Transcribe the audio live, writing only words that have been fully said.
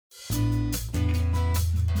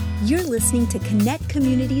You're listening to Connect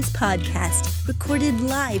Communities podcast, recorded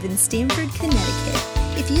live in Stamford, Connecticut.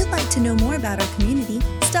 If you'd like to know more about our community,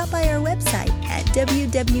 stop by our website at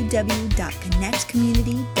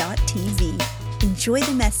www.connectcommunity.tv. Enjoy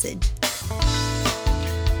the message.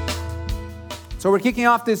 So we're kicking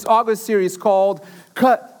off this August series called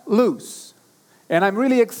Cut Loose. And I'm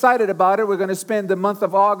really excited about it. We're going to spend the month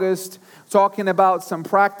of August talking about some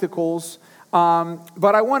practicals.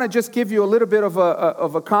 But I want to just give you a little bit of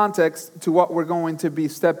a context to what we're going to be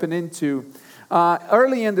stepping into.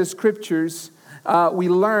 Early in the scriptures, we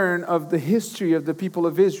learn of the history of the people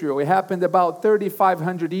of Israel. It happened about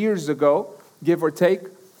 3,500 years ago, give or take.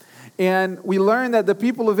 And we learn that the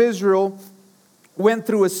people of Israel went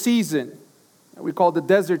through a season we call the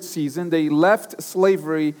desert season. They left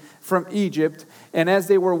slavery from Egypt, and as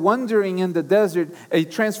they were wandering in the desert, a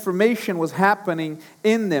transformation was happening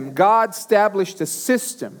in them. God established a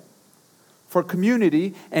system for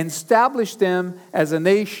community and established them as a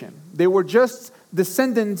nation. They were just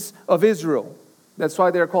descendants of Israel. That's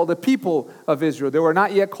why they're called the people of Israel. They were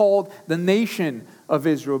not yet called the nation of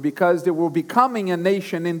Israel because they were becoming a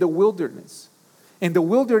nation in the wilderness. In the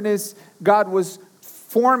wilderness, God was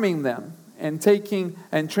forming them and taking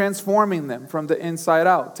and transforming them from the inside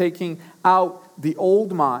out, taking out the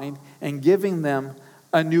old mind and giving them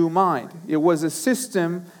a new mind. It was a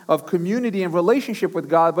system of community and relationship with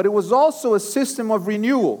God, but it was also a system of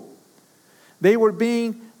renewal. They were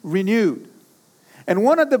being renewed. And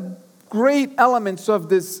one of the great elements of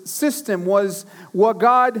this system was what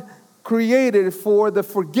God created for the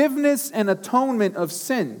forgiveness and atonement of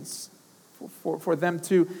sins. For them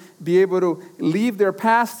to be able to leave their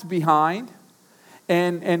past behind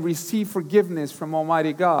and receive forgiveness from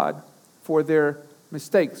Almighty God for their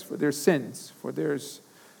mistakes, for their sins, for their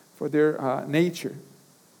nature.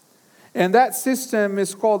 And that system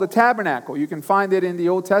is called the tabernacle. You can find it in the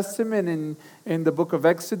Old Testament in the book of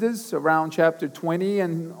Exodus around chapter 20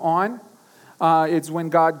 and on. It's when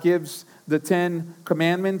God gives the 10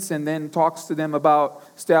 commandments and then talks to them about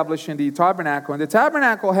establishing the tabernacle. And the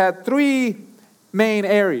tabernacle had three main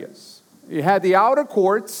areas. It had the outer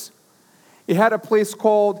courts, it had a place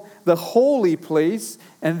called the holy place,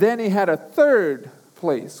 and then it had a third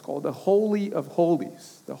place called the Holy of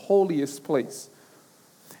Holies, the holiest place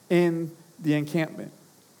in the encampment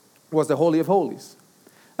was the Holy of Holies.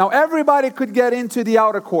 Now everybody could get into the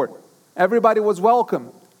outer court. Everybody was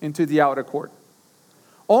welcome into the outer court.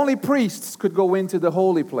 Only priests could go into the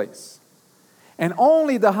holy place. And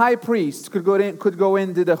only the high priest could go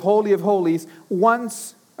into the Holy of Holies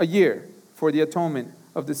once a year for the atonement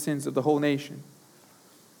of the sins of the whole nation.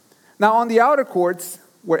 Now on the outer courts,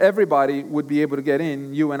 where everybody would be able to get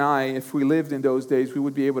in, you and I, if we lived in those days, we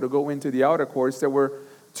would be able to go into the outer courts. There were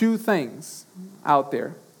two things out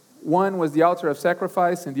there. One was the altar of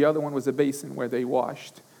sacrifice, and the other one was a basin where they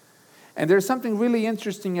washed. And there's something really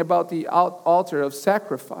interesting about the altar of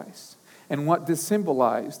sacrifice and what this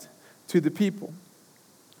symbolized to the people.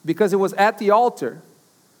 Because it was at the altar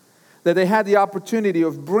that they had the opportunity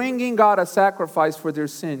of bringing God a sacrifice for their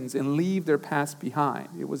sins and leave their past behind.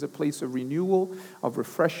 It was a place of renewal, of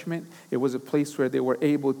refreshment. It was a place where they were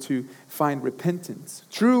able to find repentance,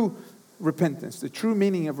 true repentance, the true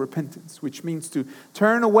meaning of repentance, which means to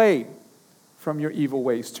turn away from your evil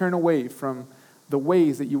ways, turn away from the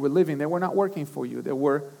ways that you were living that were not working for you, that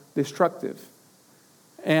were destructive.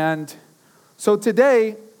 And so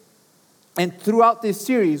today, and throughout this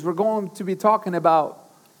series, we're going to be talking about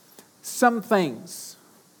some things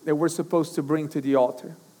that we're supposed to bring to the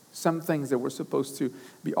altar, some things that we're supposed to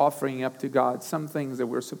be offering up to God, some things that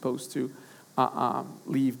we're supposed to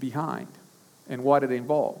leave behind, and what it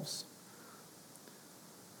involves.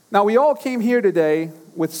 Now, we all came here today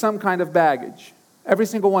with some kind of baggage, every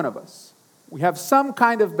single one of us. We have some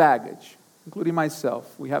kind of baggage, including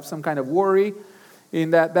myself. We have some kind of worry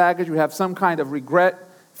in that baggage. We have some kind of regret,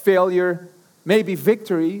 failure, maybe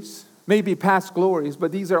victories, maybe past glories.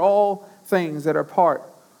 But these are all things that are part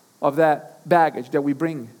of that baggage that we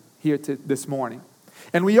bring here to this morning.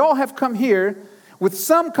 And we all have come here with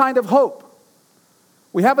some kind of hope.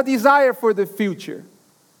 We have a desire for the future.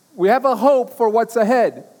 We have a hope for what's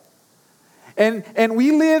ahead. And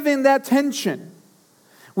we live in that tension.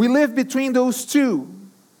 We live between those two.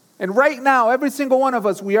 And right now, every single one of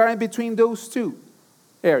us, we are in between those two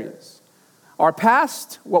areas. Our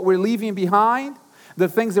past, what we're leaving behind, the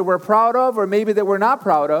things that we're proud of or maybe that we're not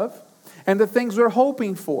proud of, and the things we're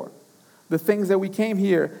hoping for, the things that we came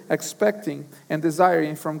here expecting and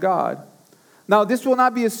desiring from God. Now, this will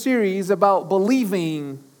not be a series about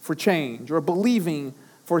believing for change or believing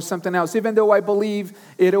for something else, even though I believe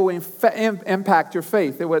it will impact your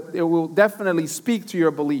faith. It will definitely speak to your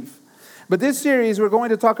belief. But this series, we're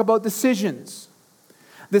going to talk about decisions.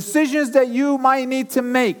 Decisions that you might need to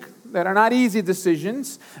make that are not easy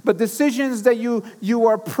decisions, but decisions that you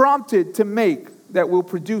are prompted to make that will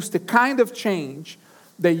produce the kind of change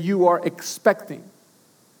that you are expecting.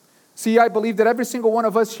 See, I believe that every single one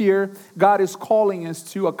of us here, God is calling us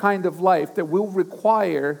to a kind of life that will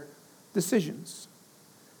require decisions.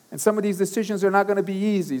 And some of these decisions are not going to be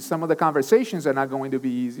easy. Some of the conversations are not going to be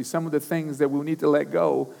easy. Some of the things that we'll need to let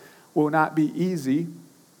go will not be easy.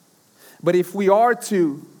 But if we are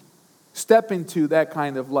to step into that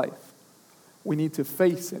kind of life, we need to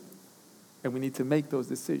face it, and we need to make those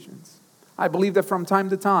decisions. I believe that from time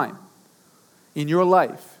to time in your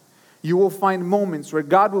life, you will find moments where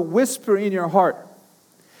God will whisper in your heart,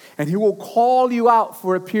 and He will call you out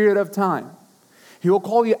for a period of time. He will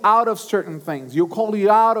call you out of certain things. He'll call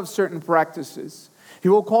you out of certain practices. He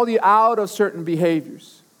will call you out of certain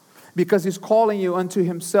behaviors, because He's calling you unto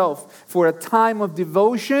Himself for a time of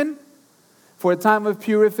devotion, for a time of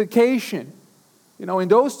purification. You know, in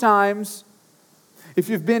those times, if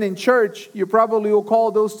you've been in church, you probably will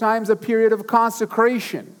call those times a period of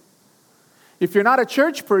consecration. If you're not a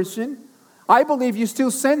church person, I believe you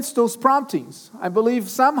still sense those promptings. I believe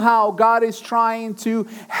somehow God is trying to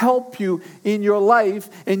help you in your life,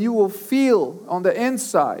 and you will feel on the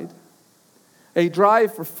inside a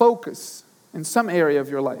drive for focus in some area of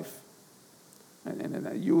your life.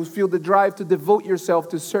 And you will feel the drive to devote yourself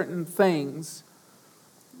to certain things,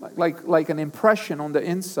 like an impression on the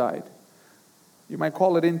inside. You might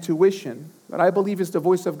call it intuition, but I believe it's the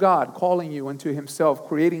voice of God calling you into Himself,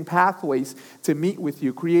 creating pathways to meet with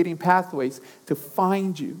you, creating pathways to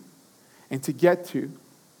find you and to get to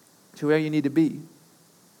where you need to be.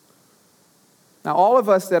 Now, all of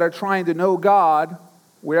us that are trying to know God,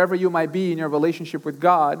 wherever you might be in your relationship with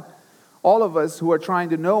God, all of us who are trying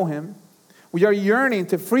to know Him, we are yearning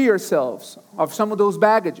to free ourselves of some of those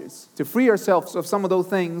baggages, to free ourselves of some of those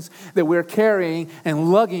things that we're carrying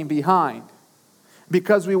and lugging behind,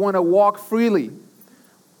 because we want to walk freely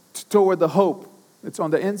toward the hope that's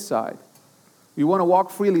on the inside. We want to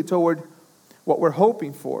walk freely toward what we're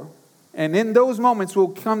hoping for. And in those moments, we'll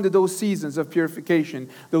come to those seasons of purification,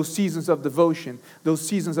 those seasons of devotion, those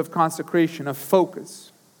seasons of consecration, of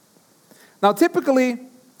focus. Now, typically,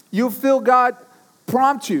 you'll feel God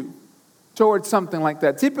prompt you towards something like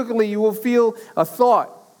that. Typically, you will feel a thought.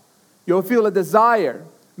 You'll feel a desire,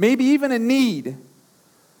 maybe even a need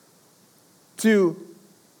to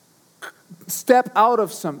step out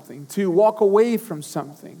of something, to walk away from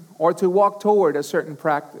something, or to walk toward a certain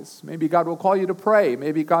practice. Maybe God will call you to pray.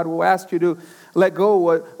 Maybe God will ask you to let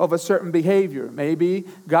go of a certain behavior. Maybe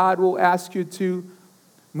God will ask you to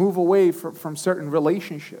move away from certain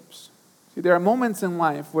relationships. See, there are moments in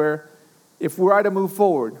life where if we are to move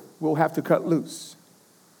forward, we'll have to cut loose.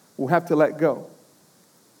 We'll have to let go.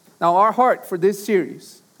 Now, our heart for this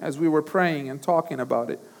series, as we were praying and talking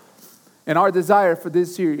about it, and our desire for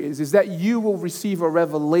this series is that you will receive a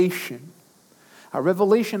revelation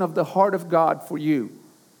of the heart of God for you,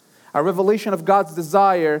 a revelation of God's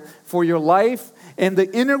desire for your life and the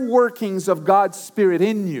inner workings of God's Spirit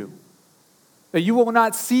in you. That you will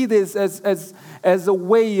not see this as a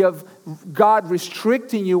way of God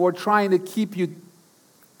restricting you or trying to keep you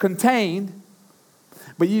contained,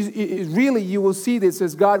 but you will see this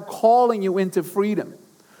as God calling you into freedom,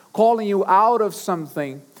 calling you out of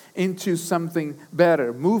something into something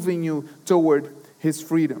better, moving you toward His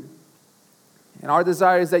freedom. And our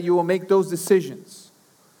desire is that you will make those decisions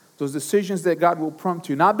that God will prompt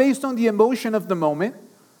you, not based on the emotion of the moment,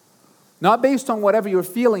 not based on whatever you're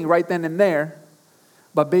feeling right then and there,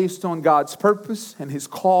 but based on God's purpose and His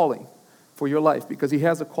calling for your life, because He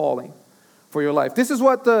has a calling for your life. This is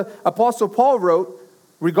what the Apostle Paul wrote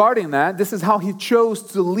regarding that. This is how he chose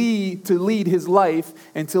to lead his life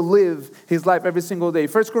and to live his life every single day.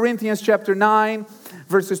 1 Corinthians chapter 9,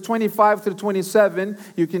 verses 25 through 27.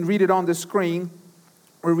 You can read it on the screen.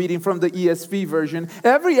 We're reading from the ESV version.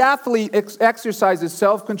 Every athlete exercises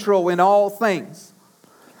self-control in all things.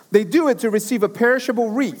 They do it to receive a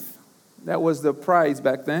perishable wreath. That was the prize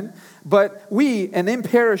back then. But we, an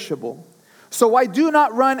imperishable. So I do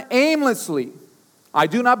not run aimlessly. I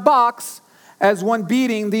do not box as one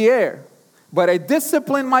beating the air, but I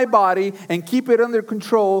discipline my body and keep it under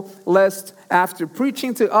control, lest after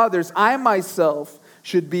preaching to others, I myself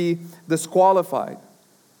should be disqualified.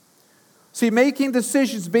 See, making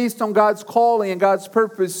decisions based on God's calling and God's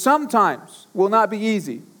purpose sometimes will not be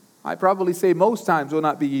easy. I probably say most times will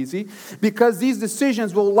not be easy, because these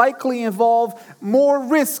decisions will likely involve more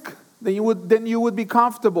risk than you would be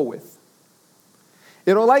comfortable with.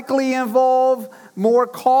 It'll likely involve more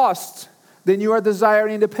cost than you are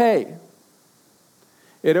desiring to pay.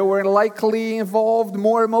 It will likely involve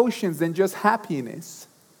more emotions than just happiness.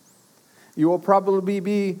 You will probably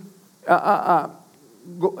be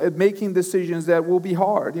making decisions that will be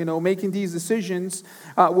hard. Making these decisions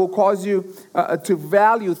will cause you to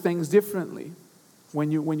value things differently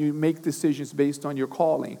when you make decisions based on your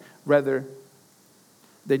calling rather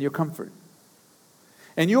than your comfort.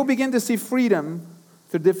 And you'll begin to see freedom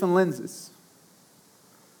through different lenses.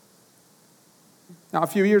 Now, a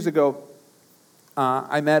few years ago,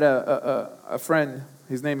 I met a friend.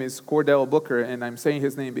 His name is Cordell Booker, and I'm saying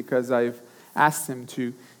his name because I've asked him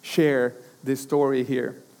to share this story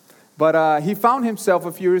here. But he found himself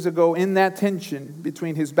a few years ago in that tension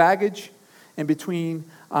between his baggage and between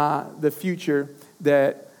the future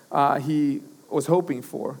that he was hoping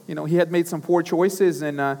for. He had made some poor choices,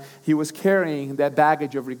 and he was carrying that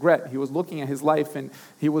baggage of regret. He was looking at his life, and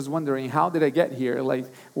he was wondering, how did I get here?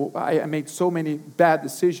 I made so many bad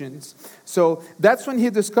decisions. So that's when he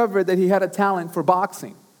discovered that he had a talent for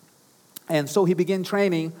boxing. And so he began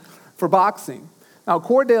training for boxing. Now,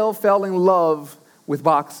 Cordell fell in love with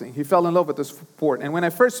boxing. He fell in love with the sport. And when I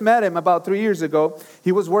first met him about 3 years ago,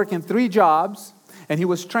 he was working 3 jobs, and he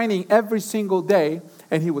was training every single day,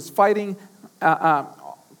 and he was fighting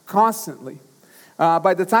constantly.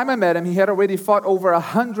 By the time I met him, he had already fought over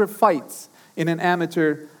 100 fights as an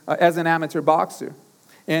amateur boxer.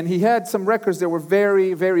 And he had some records that were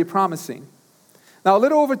very, very promising. Now, a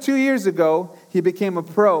little over 2 years ago, he became a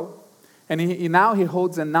pro. And now he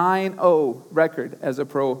holds a 9-0 record as a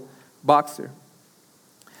pro boxer.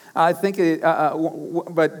 I think,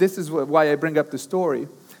 but this is why I bring up the story.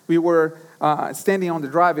 We were standing on the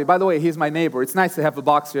driveway. By the way, he's my neighbor. It's nice to have a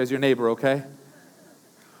boxer as your neighbor, okay?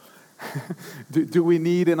 Do we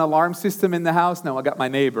need an alarm system in the house? No, I got my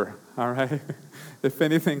neighbor, all right? If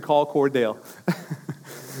anything, call Cordell.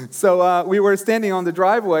 So we were standing on the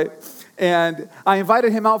driveway, and I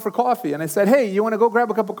invited him out for coffee. And I said, hey, you want to go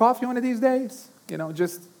grab a cup of coffee one of these days?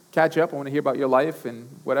 Just catch up. I want to hear about your life and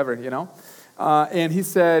whatever, And he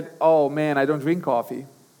said, oh, man, I don't drink coffee.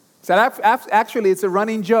 So actually, it's a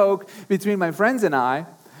running joke between my friends and I,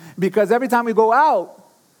 because every time we go out,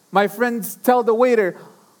 my friends tell the waiter,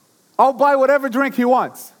 I'll buy whatever drink he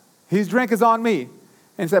wants. His drink is on me. And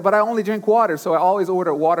he said, but I only drink water, so I always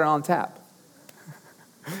order water on tap.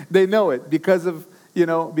 They know it because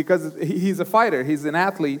he's a fighter. He's an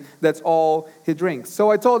athlete. That's all he drinks.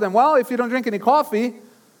 So I told him, well, if you don't drink any coffee,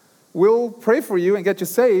 we'll pray for you and get you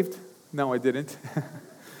saved. No, I didn't.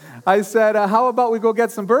 I said, how about we go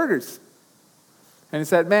get some burgers? And he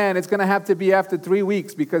said, man, it's going to have to be after 3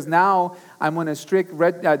 weeks because now I'm on a strict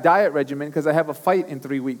diet regimen because I have a fight in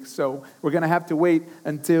 3 weeks. So we're going to have to wait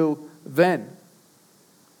until then.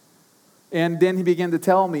 And then he began to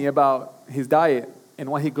tell me about his diet and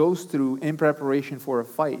what he goes through in preparation for a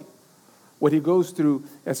fight. What he goes through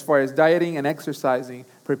as far as dieting and exercising,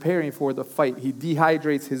 preparing for the fight. He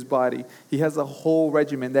dehydrates his body. He has a whole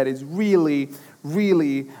regimen that is really,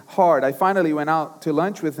 really hard. I finally went out to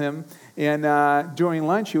lunch with him, and during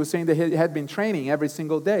lunch he was saying that he had been training every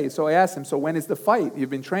single day. So I asked him, so when is the fight? You've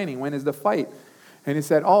been training. When is the fight? And he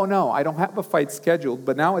said, oh no, I don't have a fight scheduled,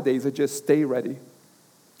 but nowadays I just stay ready.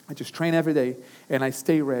 I just train every day and I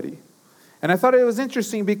stay ready. And I thought it was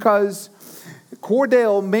interesting because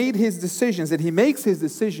Cordell made his decisions, and he makes his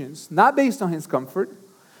decisions not based on his comfort,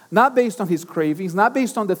 not based on his cravings, not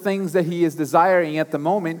based on the things that he is desiring at the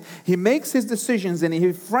moment. He makes his decisions and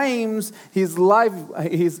he frames his life,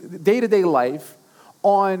 his day-to-day life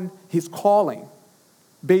on his calling,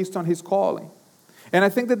 based on his calling. And I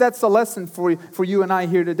think that that's a lesson for you and I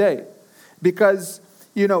here today. Because,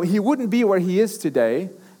 he wouldn't be where he is today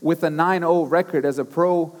with a 9-0 record as a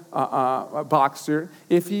pro boxer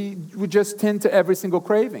if he would just tend to every single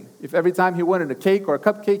craving. If every time he wanted a cake or a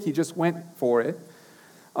cupcake, he just went for it.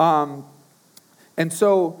 And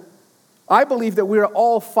so I believe that we're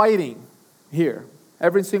all fighting here.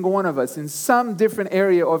 Every single one of us. In some different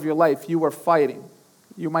area of your life, you are fighting.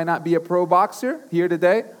 You might not be a pro boxer here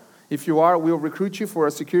today. If you are, we'll recruit you for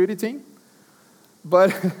a security team.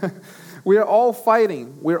 But we are all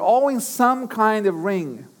fighting. We're all in some kind of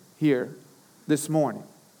ring here this morning.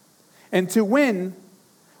 And to win,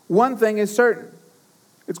 one thing is certain.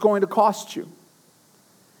 It's going to cost you.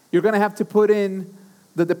 You're going to have to put in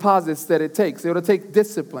the deposits that it takes. It'll take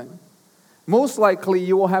discipline. Most likely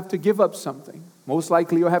you will have to give up something. Most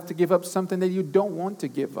likely you'll have to give up something that you don't want to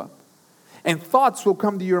give up. And thoughts will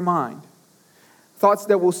come to your mind. Thoughts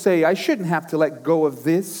that will say, I shouldn't have to let go of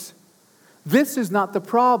this. This is not the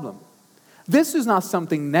problem. This is not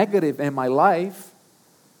something negative in my life.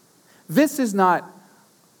 This is not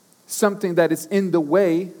something that is in the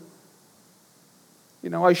way.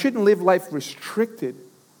 I shouldn't live life restricted.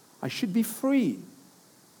 I should be free.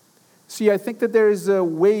 See, I think that there is a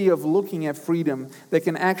way of looking at freedom that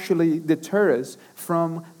can actually deter us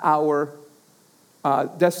from our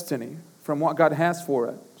destiny, from what God has for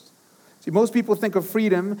us. See, most people think of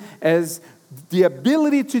freedom as the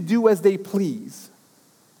ability to do as they please.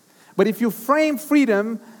 But if you frame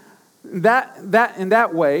freedom in that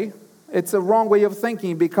way, it's a wrong way of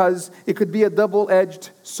thinking, because it could be a double-edged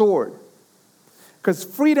sword. Because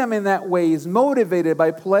freedom in that way is motivated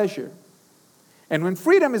by pleasure. And when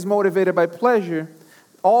freedom is motivated by pleasure,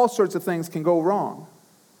 all sorts of things can go wrong.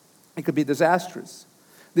 It could be disastrous.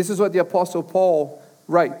 This is what the Apostle Paul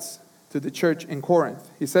writes to the church in Corinth.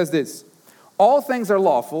 He says this: all things are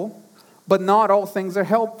lawful, but not all things are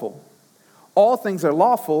helpful. All things are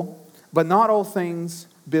lawful, but not all things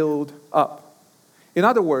build up. In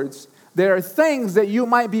other words, there are things that you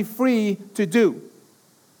might be free to do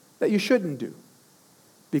that you shouldn't do,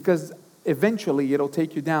 because eventually it'll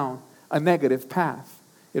take you down a negative path.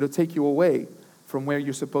 It'll take you away from where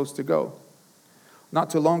you're supposed to go. Not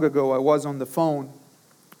too long ago, I was on the phone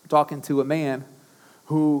talking to a man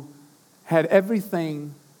who had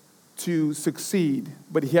everything to succeed,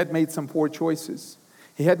 but he had made some poor choices.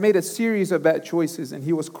 He had made a series of bad choices, and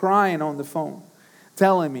he was crying on the phone,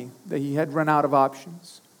 telling me that he had run out of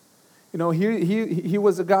options. He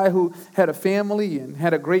was a guy who had a family and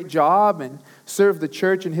had a great job and served the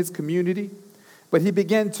church in his community, but he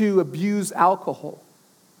began to abuse alcohol.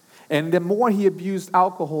 And the more he abused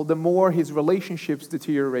alcohol, the more his relationships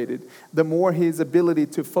deteriorated, the more his ability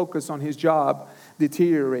to focus on his job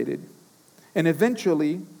deteriorated. And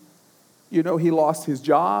eventually, he lost his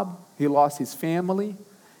job, he lost his family,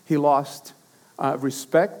 he lost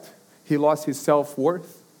respect, he lost his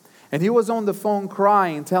self-worth. And he was on the phone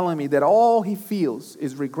crying, telling me that all he feels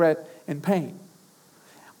is regret and pain.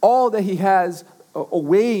 All that he has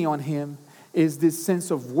weighing on him is this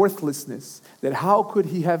sense of worthlessness, that how could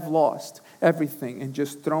he have lost everything and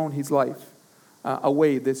just thrown his life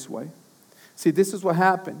away this way? See, this is what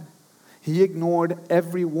happened. He ignored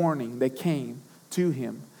every warning that came to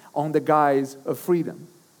him on the guise of freedom.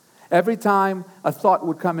 Every time a thought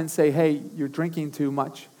would come and say, hey, you're drinking too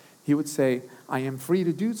much, he would say, I am free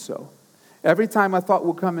to do so. Every time a thought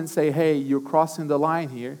would come and say, hey, you're crossing the line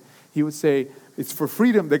here, he would say, it's for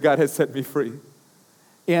freedom that God has set me free.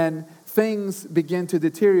 And things began to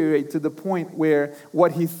deteriorate to the point where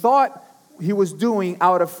what he thought he was doing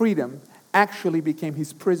out of freedom actually became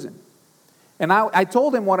his prison. And I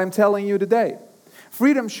told him what I'm telling you today.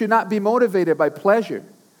 Freedom should not be motivated by pleasure.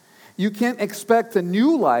 You can't expect a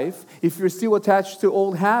new life if you're still attached to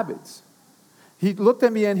old habits. He looked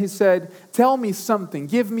at me and he said, tell me something.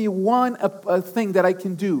 Give me a thing that I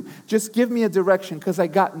can do. Just give me a direction, because I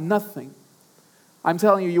got nothing. I'm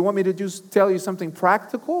telling you want me to just tell you something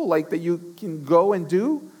practical, like that you can go and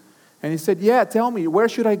do? And he said, yeah, tell me, where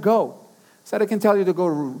should I go? I said, I can tell you to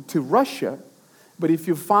go to Russia, but if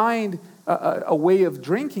you find a way of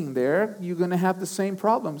drinking there, you're going to have the same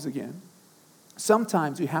problems again.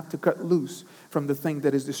 Sometimes you have to cut loose from the thing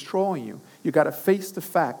that is destroying you. You got to face the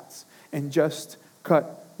facts and just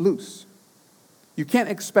cut loose. You can't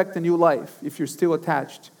expect a new life if you're still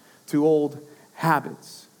attached to old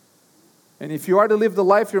habits. And if you are to live the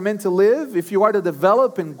life you're meant to live, if you are to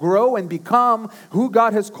develop and grow and become who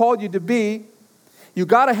God has called you to be, you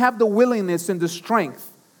got to have the willingness and the strength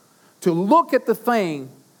to look at the thing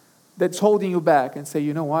that's holding you back and say,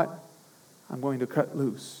 you know what? I'm going to cut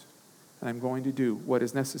loose, and I'm going to do what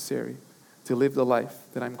is necessary to live the life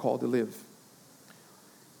that I'm called to live.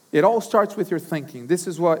 It all starts with your thinking. This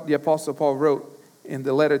is what the Apostle Paul wrote in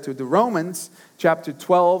the letter to the Romans, chapter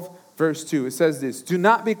 12, verse 2. It says this: do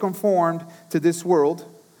not be conformed to this world,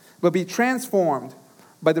 but be transformed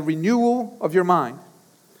by the renewal of your mind,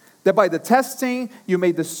 that by the testing you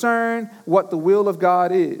may discern what the will of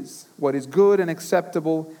God is, what is good and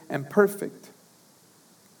acceptable and perfect.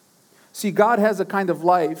 See, God has a kind of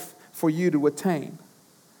life for you to attain.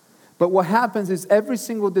 But what happens is every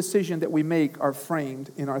single decision that we make are framed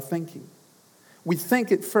in our thinking. We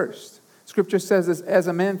think it first. Scripture says this, as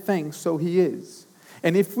a man thinks, so he is.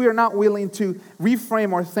 And if we are not willing to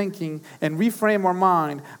reframe our thinking and reframe our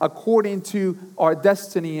mind according to our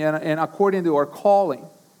destiny and according to our calling,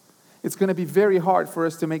 it's going to be very hard for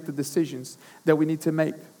us to make the decisions that we need to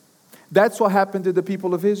make. That's what happened to the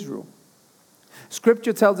people of Israel.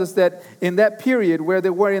 Scripture tells us that in that period where they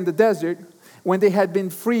were in the desert, when they had been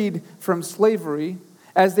freed from slavery,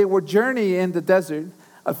 as they were journeying in the desert,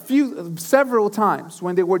 several times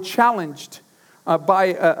when they were challenged by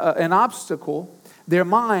an obstacle, their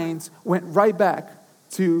minds went right back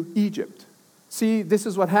to Egypt. See, this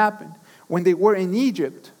is what happened. When they were in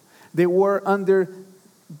Egypt, they were under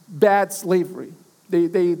bad slavery.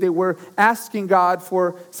 They were asking God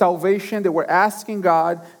for salvation. They were asking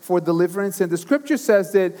God for deliverance. And the scripture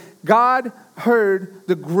says that God heard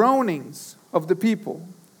the groanings of the people.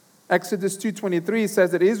 Exodus 2:23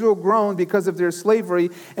 says that Israel groaned because of their slavery,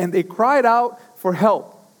 and they cried out for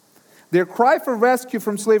help. Their cry for rescue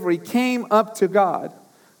from slavery came up to God.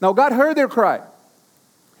 Now God heard their cry,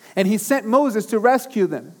 and he sent Moses to rescue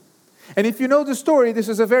them. And if you know the story, this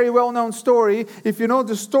is a very well-known story. If you know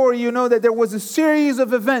the story, you know that there was a series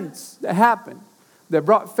of events that happened that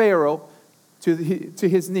brought Pharaoh to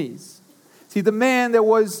his knees. See, the man that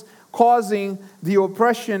was causing the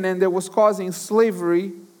oppression and that was causing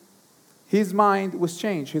slavery, his mind was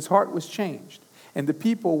changed. His heart was changed. And the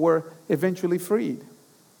people were eventually freed.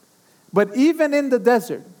 But even in the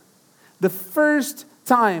desert, the first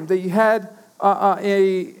time that you had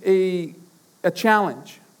a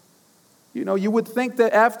challenge, you know, you would think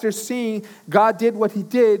that after seeing God did what he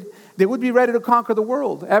did, they would be ready to conquer the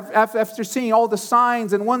world. After seeing all the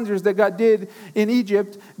signs and wonders that God did in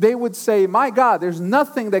Egypt, they would say, my God, there's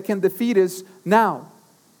nothing that can defeat us now.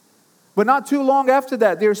 But not too long after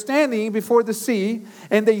that, they're standing before the sea,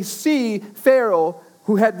 and they see Pharaoh,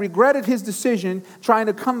 who had regretted his decision, trying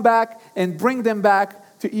to come back and bring them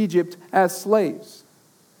back to Egypt as slaves.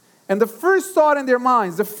 And the first thought in their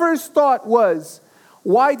minds, the first thought was,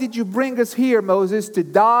 why did you bring us here, Moses, to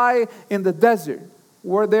die in the desert?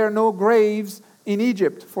 Were there no graves in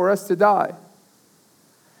Egypt for us to die?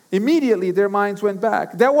 Immediately their minds went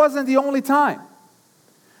back. That wasn't the only time.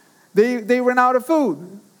 They ran out of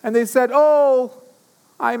food. And they said, oh,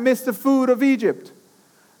 I missed the food of Egypt.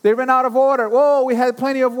 They ran out of water. Oh, we had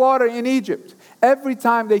plenty of water in Egypt. Every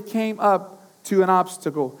time they came up to an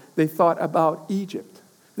obstacle, they thought about Egypt,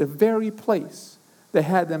 the very place that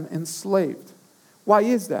had them enslaved. Why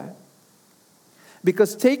is that?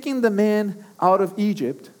 Because taking the man out of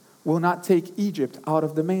Egypt will not take Egypt out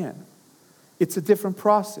of the man. It's a different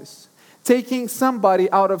process. Taking somebody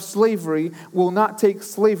out of slavery will not take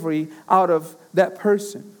slavery out of that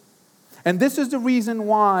person. And this is the reason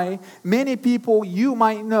why many people you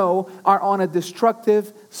might know are on a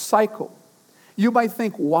destructive cycle. You might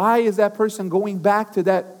think, why is that person going back to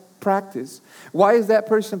that practice? Why is that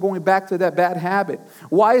person going back to that bad habit?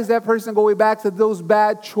 Why is that person going back to those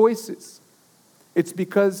bad choices? It's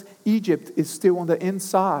because Egypt is still on the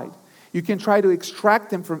inside. You can try to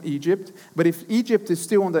extract them from Egypt, but if Egypt is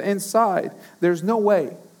still on the inside, there's no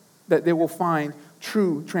way that they will find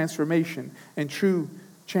true transformation and true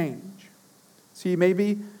change. See,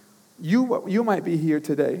 maybe you might be here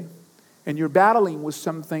today and you're battling with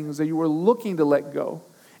some things that you were looking to let go.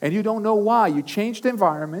 And you don't know why. You changed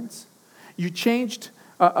environments. You changed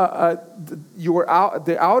the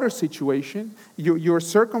outer situation. Your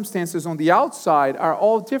circumstances on the outside are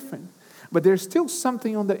all different. But there's still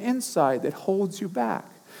something on the inside that holds you back.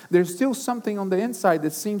 There's still something on the inside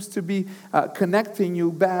that seems to be connecting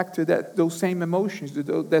you back to those same emotions,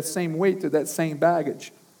 to that same weight, to that same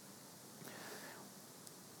baggage.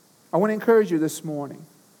 I want to encourage you this morning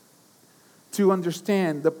to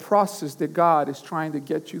understand the process that God is trying to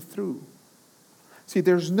get you through. See,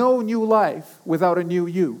 there's no new life without a new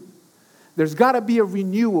you. There's got to be a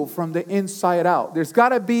renewal from the inside out. There's got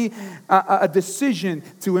to be a decision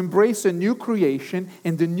to embrace a new creation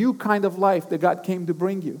and the new kind of life that God came to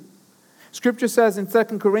bring you. Scripture says in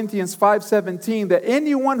 2 Corinthians 5:17 that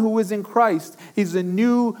anyone who is in Christ is a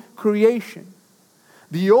new creation.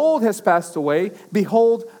 The old has passed away.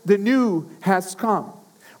 Behold, the new has come.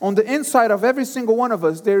 On the inside of every single one of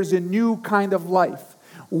us, there's a new kind of life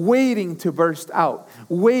waiting to burst out,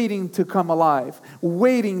 waiting to come alive,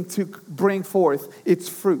 waiting to bring forth its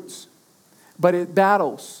fruits. But it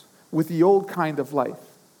battles with the old kind of life.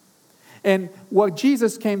 And what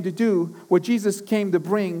Jesus came to do, what Jesus came to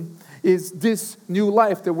bring, is this new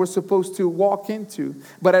life that we're supposed to walk into.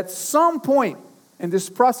 But at some point in this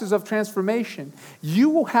process of transformation, you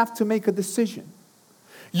will have to make a decision.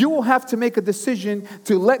 You will have to make a decision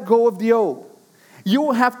to let go of the old. You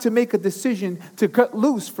will have to make a decision to cut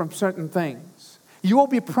loose from certain things. You will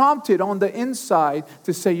be prompted on the inside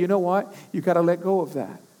to say, you know what? You got to let go of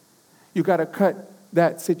that. You got to cut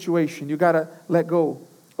that situation. You got to let go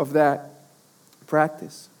of that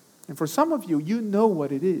practice. And for some of you, you know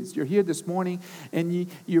what it is. You're here this morning and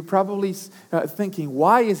you're probably thinking,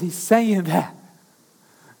 why is he saying that?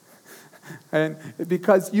 And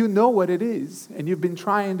because you know what it is, and you've been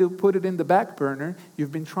trying to put it in the back burner,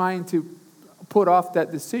 you've been trying to put off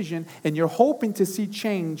that decision, and you're hoping to see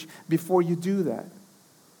change before you do that.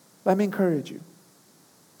 Let me encourage you.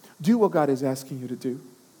 Do what God is asking you to do.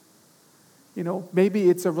 You know, maybe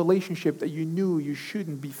it's a relationship that you knew you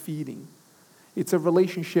shouldn't be feeding. It's a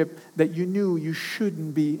relationship that you knew you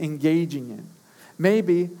shouldn't be engaging in.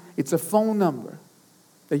 Maybe it's a phone number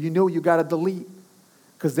that you know you got to delete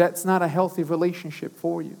because that's not a healthy relationship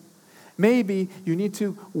for you. Maybe you need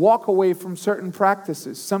to walk away from certain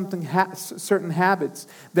practices, certain habits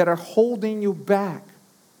that are holding you back.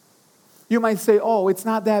 You might say, oh, it's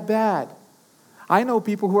not that bad. I know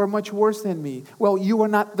people who are much worse than me. Well, you are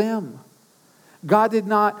not them. God did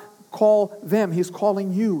not call them. He's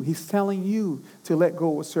calling you. He's telling you to let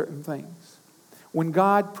go of certain things. When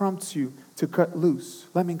God prompts you to cut loose,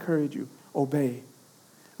 let me encourage you, obey.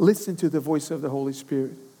 Listen to the voice of the Holy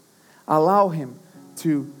Spirit. Allow Him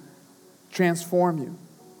to transform you.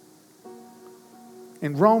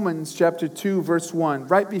 In Romans chapter 2, verse 1,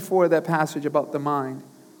 right before that passage about the mind,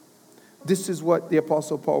 this is what the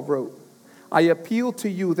Apostle Paul wrote. I appeal to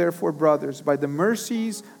you, therefore, brothers, by the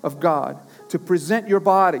mercies of God, to present your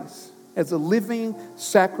bodies as a living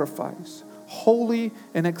sacrifice, holy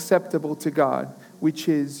and acceptable to God, which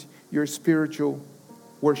is your spiritual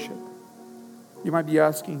worship. You might be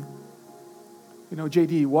asking,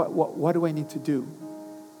 JD, what do I need to do?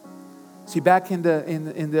 See, back in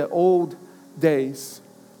the old days,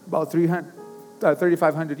 about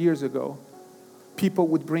 3,500 years ago, people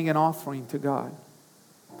would bring an offering to God.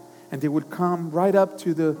 And they would come right up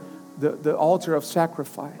to the altar of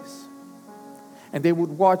sacrifice. And they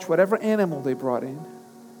would watch whatever animal they brought in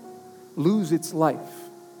lose its life.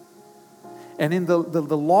 And in the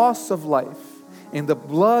loss of life, in the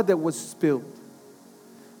blood that was spilled,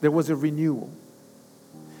 there was a renewal.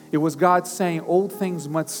 It was God saying, old things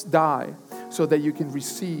must die so that you can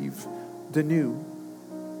receive the new.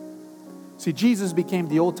 See, Jesus became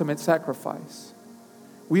the ultimate sacrifice.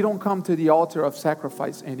 We don't come to the altar of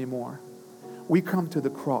sacrifice anymore. We come to the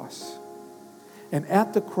cross. And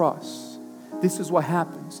at the cross, this is what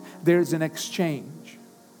happens. There's an exchange.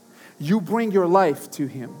 You bring your life to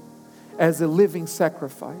Him as a living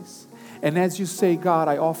sacrifice. And as you say, God,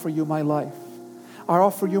 I offer you my life. I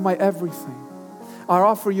offer you my everything. I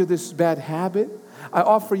offer you this bad habit. I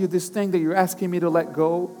offer you this thing that you're asking me to let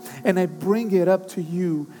go. And I bring it up to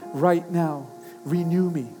you right now. Renew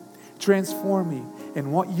me. Transform me.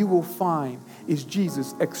 And what you will find is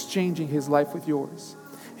Jesus exchanging His life with yours.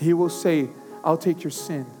 He will say, I'll take your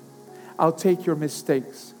sin. I'll take your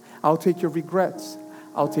mistakes. I'll take your regrets.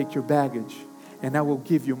 I'll take your baggage. And I will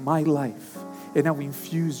give you my life. And I will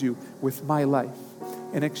infuse you with my life.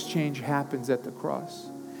 An exchange happens at the cross.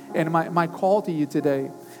 And my call to you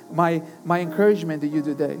today, my encouragement to you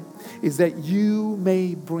today is that you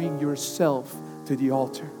may bring yourself to the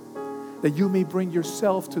altar. That you may bring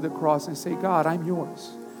yourself to the cross and say, God, I'm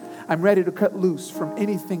yours. I'm ready to cut loose from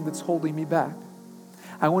anything that's holding me back.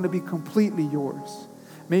 I want to be completely yours.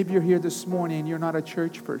 Maybe you're here this morning and you're not a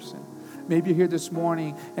church person. Maybe you're here this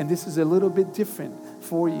morning and this is a little bit different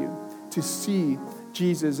for you to see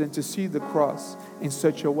Jesus and to see the cross in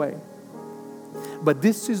such a way. But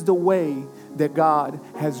this is the way that God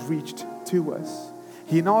has reached to us.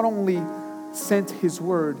 He not only sent His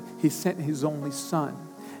word, He sent His only Son.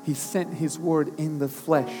 He sent His word in the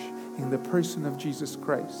flesh, in the person of Jesus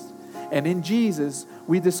Christ. And in Jesus,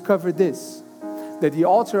 we discover this, that the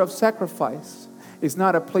altar of sacrifice is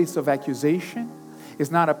not a place of accusation.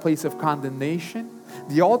 It's not a place of condemnation.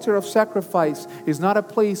 The altar of sacrifice is not a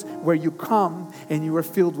place where you come and you are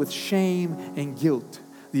filled with shame and guilt.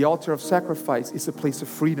 The altar of sacrifice is a place of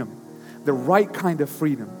freedom, the right kind of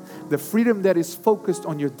freedom, the freedom that is focused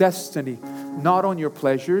on your destiny, not on your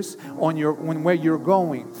pleasures, on where you're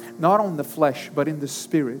going, not on the flesh, but in the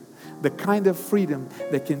spirit. The kind of freedom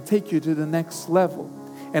that can take you to the next level.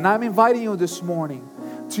 And I'm inviting you this morning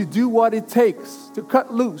to do what it takes to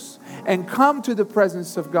cut loose and come to the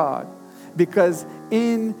presence of God, because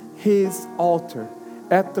in His altar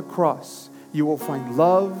at the cross, you will find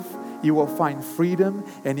love, you will find freedom,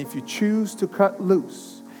 and if you choose to cut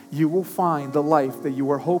loose, you will find the life that you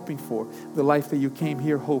were hoping for, the life that you came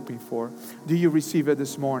here hoping for. Do you receive it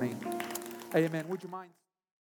this morning? Amen. Would you mind?